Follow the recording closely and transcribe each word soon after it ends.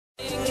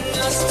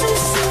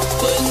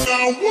but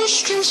now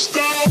what's to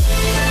stop?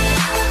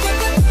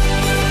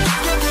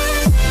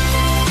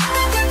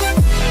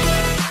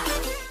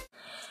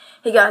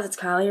 Hey guys, it's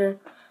Kyle here.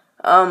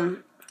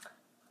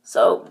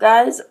 So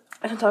guys,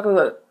 I can talk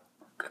about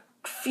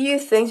a few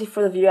things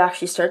before the video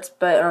actually starts,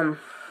 but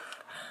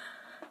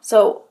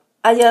so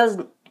as you guys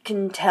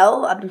can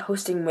tell, I've been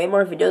posting way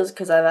more videos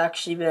because I've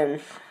actually been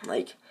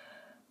like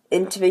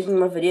into making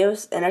more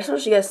videos, and I just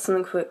want to show you guys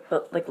something quick.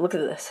 But like, look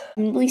at this.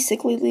 I'm really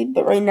sick lately,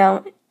 but right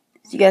now,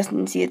 as you guys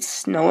can see, it's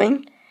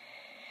snowing.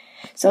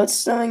 So it's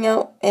snowing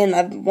out, and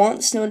I want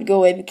the snow to go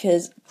away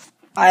because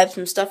I have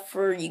some stuff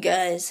for you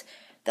guys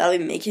that I'll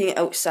be making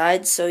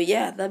outside. So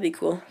yeah, that'd be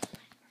cool.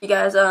 You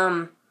guys,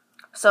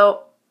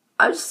 so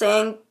I was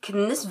saying,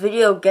 can this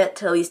video get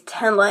to at least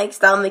 10 likes?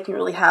 That'll make me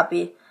really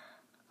happy.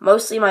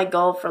 Mostly my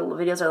goal for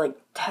videos are like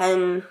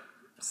 10,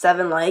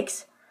 7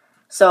 likes.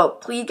 So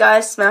please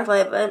guys, smack the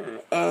like button,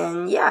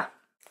 and yeah.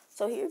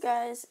 So here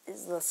guys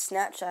is the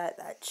Snapchat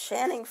that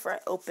Channing Frye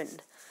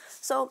opened.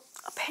 So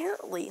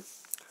apparently,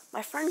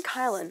 my friend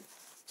Kylan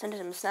sent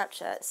him a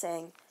Snapchat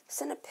saying,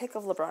 send a pic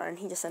of LeBron, and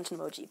he just sent an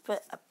emoji.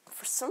 But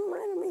for some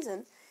random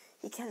reason,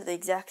 he can do the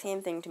exact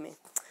same thing to me.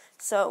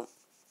 So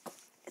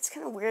it's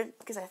kind of weird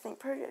because I think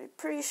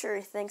pretty sure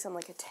he thinks I'm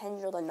like a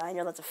 10-year-old or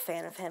 9-year-old that's a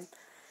fan of him.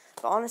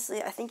 But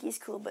honestly, I think he's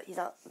cool, but he's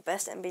not the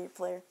best NBA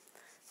player.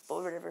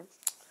 But whatever.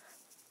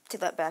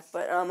 Take that back.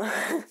 But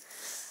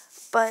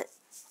but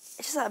it's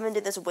just that I've been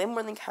doing this way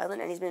more than Kylan,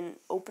 and he's been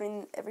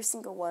opening every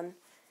single one,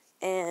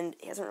 and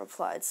he hasn't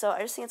replied. So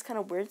I just think it's kind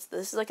of weird. So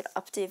this is like an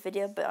update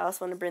video, but I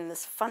also want to bring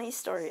this funny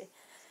story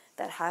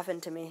that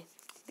happened to me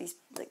this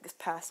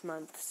past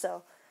month.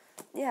 So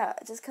yeah,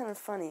 it's just kind of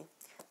funny.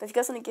 But if you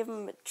guys want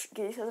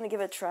to give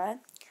it a try,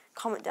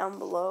 comment down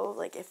below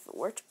like if it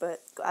worked.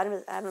 But go add him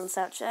on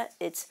Snapchat.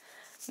 It's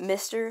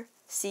Mr.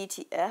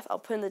 CTF. I'll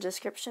put in the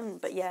description.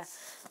 But yeah,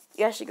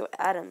 you guys should go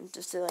add him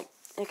just to like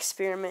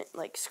experiment,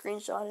 like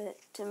screenshot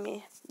it to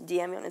me,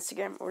 DM me on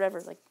Instagram or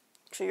whatever, like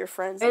show your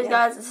friends. Hey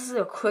guys, this is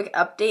a quick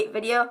update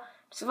video.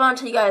 Just want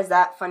to tell you guys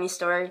that funny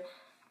story,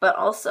 but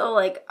also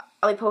like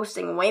I'll be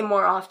posting way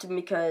more often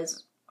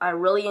because I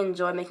really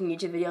enjoy making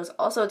YouTube videos.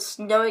 Also, it's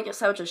snowing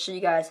just how to show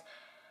you guys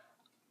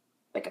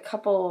like a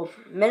couple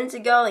minutes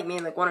ago, like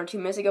maybe like 1 or 2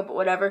 minutes ago, but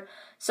whatever.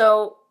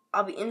 So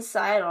I'll be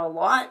inside a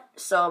lot,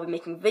 so I'll be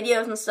making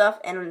videos and stuff,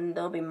 and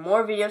there'll be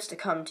more videos to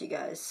come to you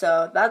guys.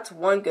 So that's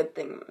one good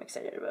thing I'm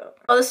excited about.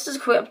 Oh, this is a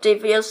quick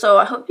update video, so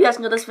I hope you guys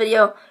enjoyed this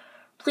video.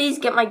 Please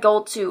get my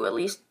goal to at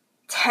least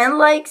 10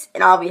 likes,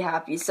 and I'll be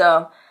happy.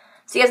 So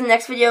see you guys in the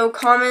next video.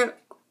 Comment,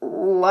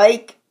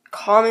 like,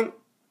 comment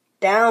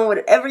down,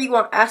 whatever you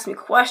want. Ask me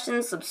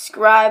questions,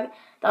 subscribe.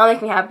 That'll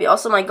make me happy.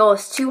 Also, my goal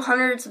is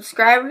 200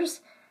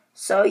 subscribers.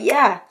 So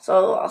yeah,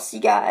 so I'll see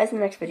you guys in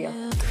the next video.